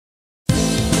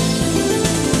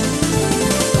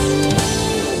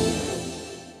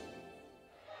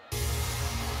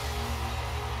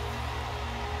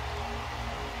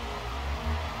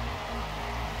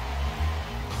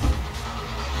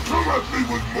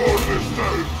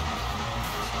resistance!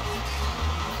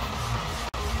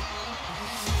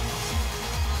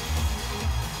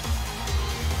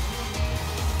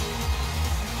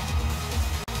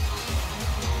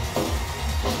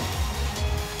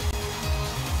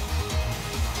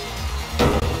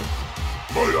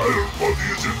 My iron body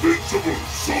is invincible,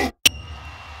 so...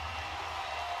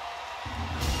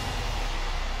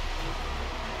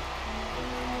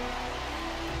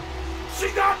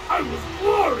 See that? I was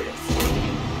glorious!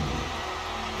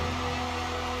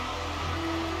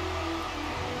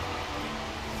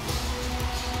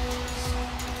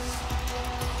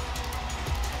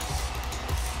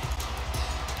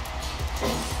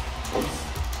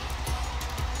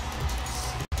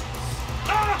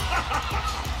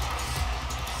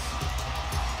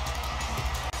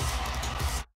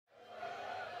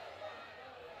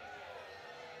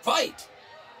 Fight!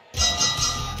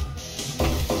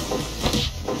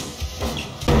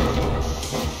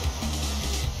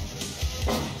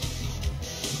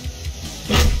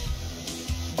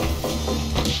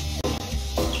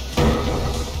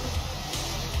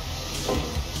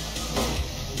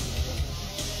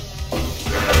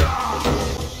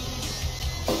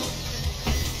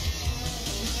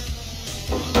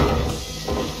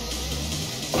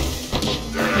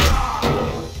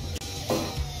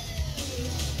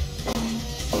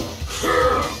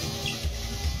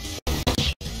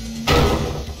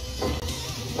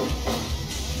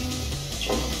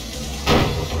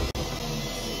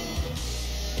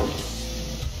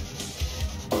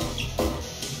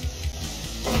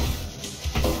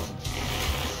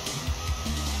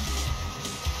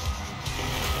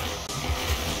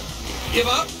 Give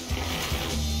up?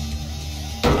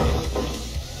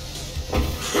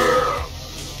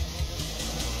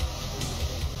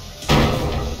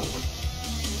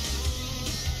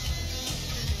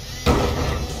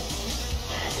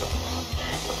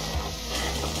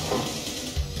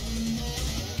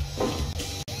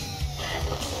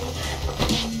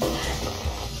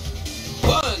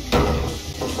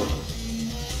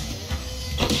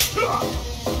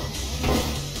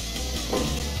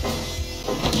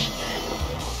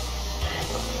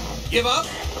 Give up?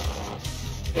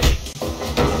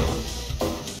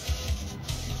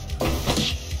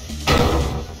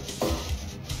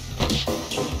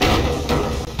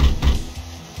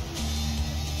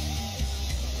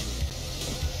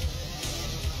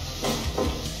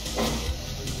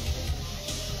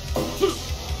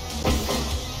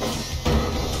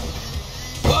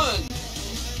 One,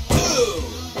 two.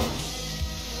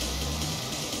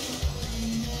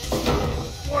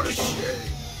 What a shame!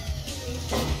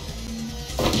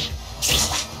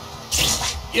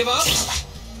 Give up?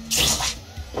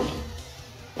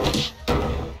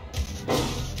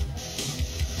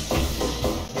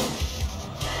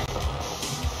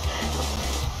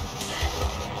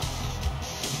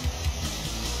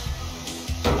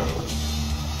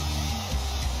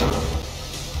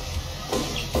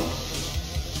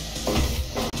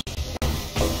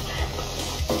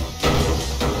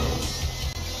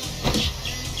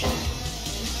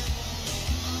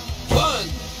 One,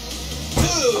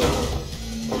 two.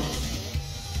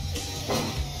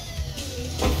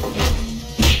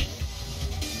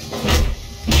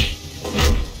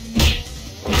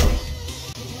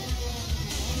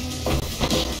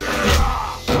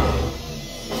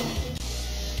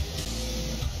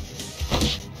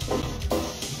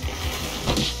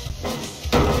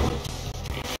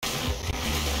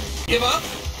 Give up?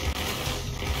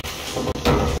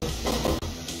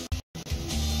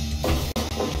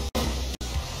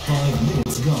 5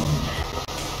 minutes gone.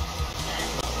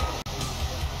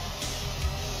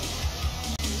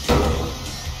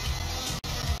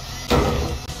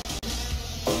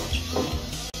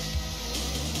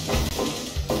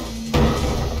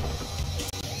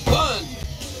 One,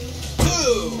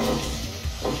 two.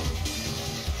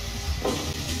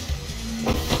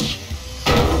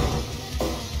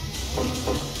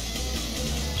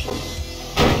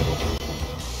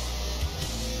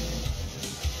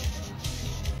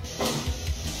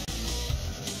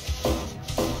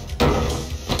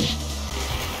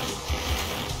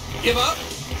 Give up?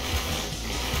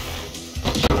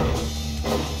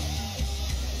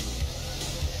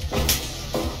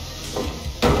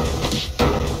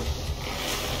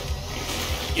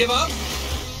 Give up?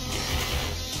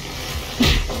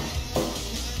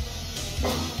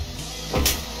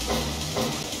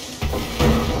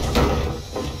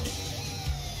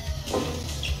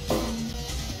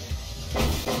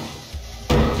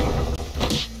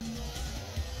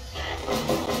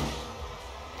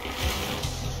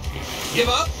 Give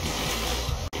up?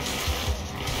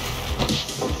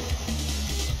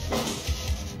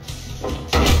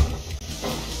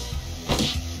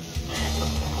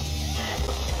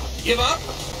 Give up.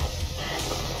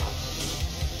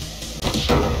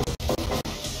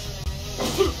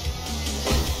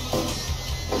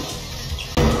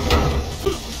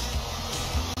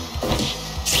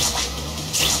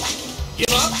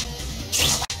 Give up.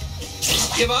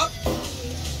 Give up.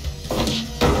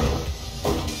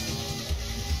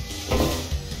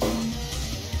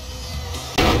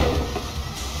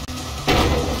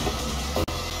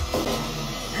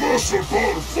 Muscle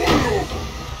bar fire!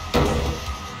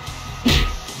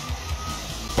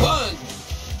 1,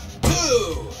 2,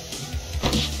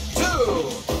 2.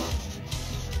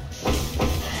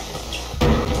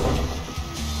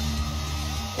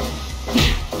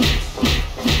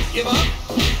 Give up.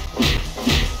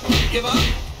 Give up.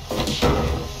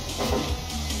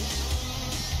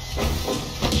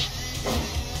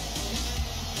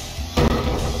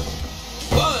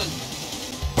 One,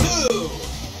 two,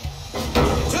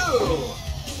 two.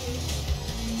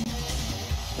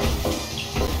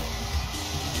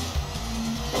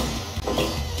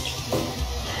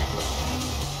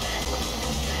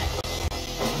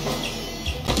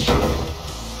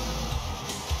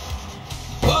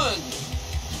 One,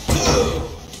 two.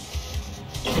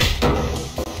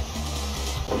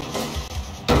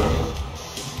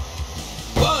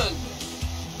 One,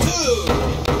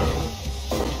 two.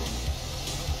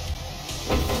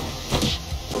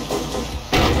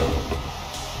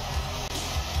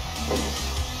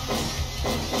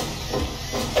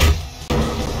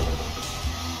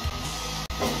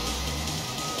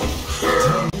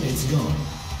 It's gone.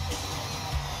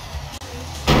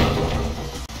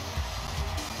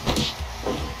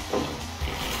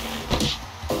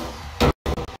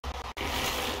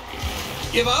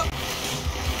 Give up.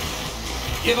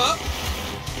 Give up.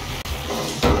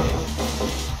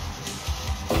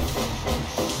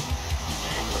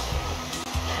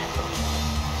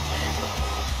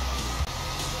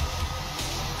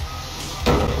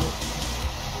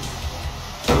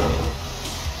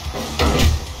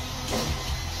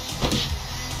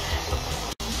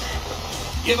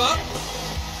 Give up.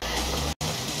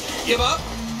 Give up.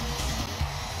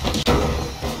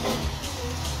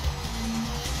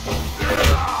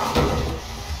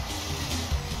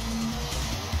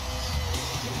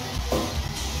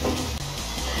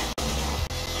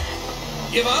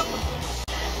 Give up.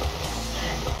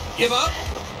 Give up.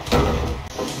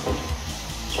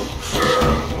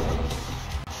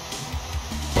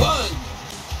 One,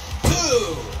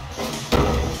 two.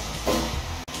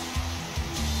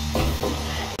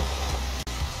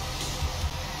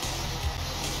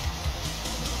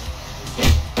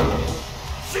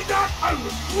 See that? I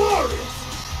was glorious!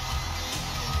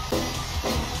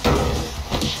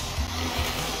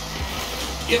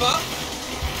 Give up.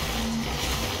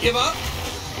 Give up.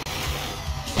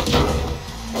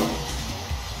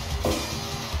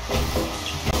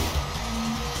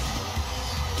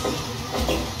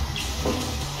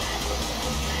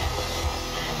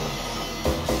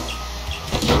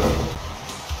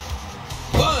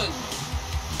 One,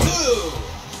 two,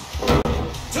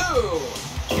 two.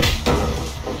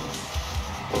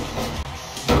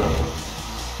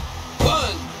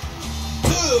 One,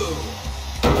 two,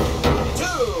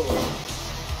 two.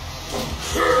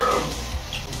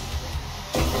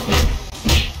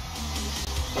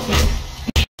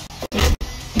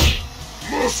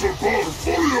 Muscle bar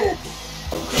fire!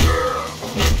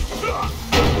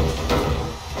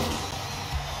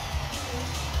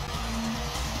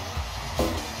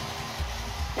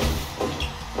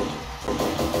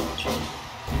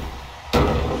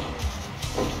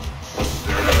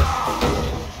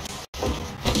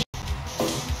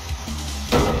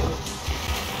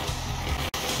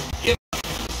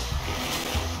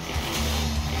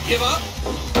 Give up.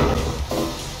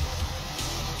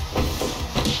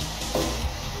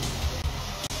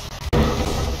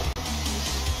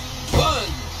 One,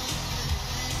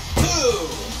 two,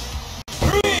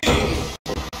 three.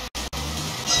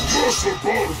 Muscle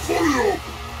bar fire!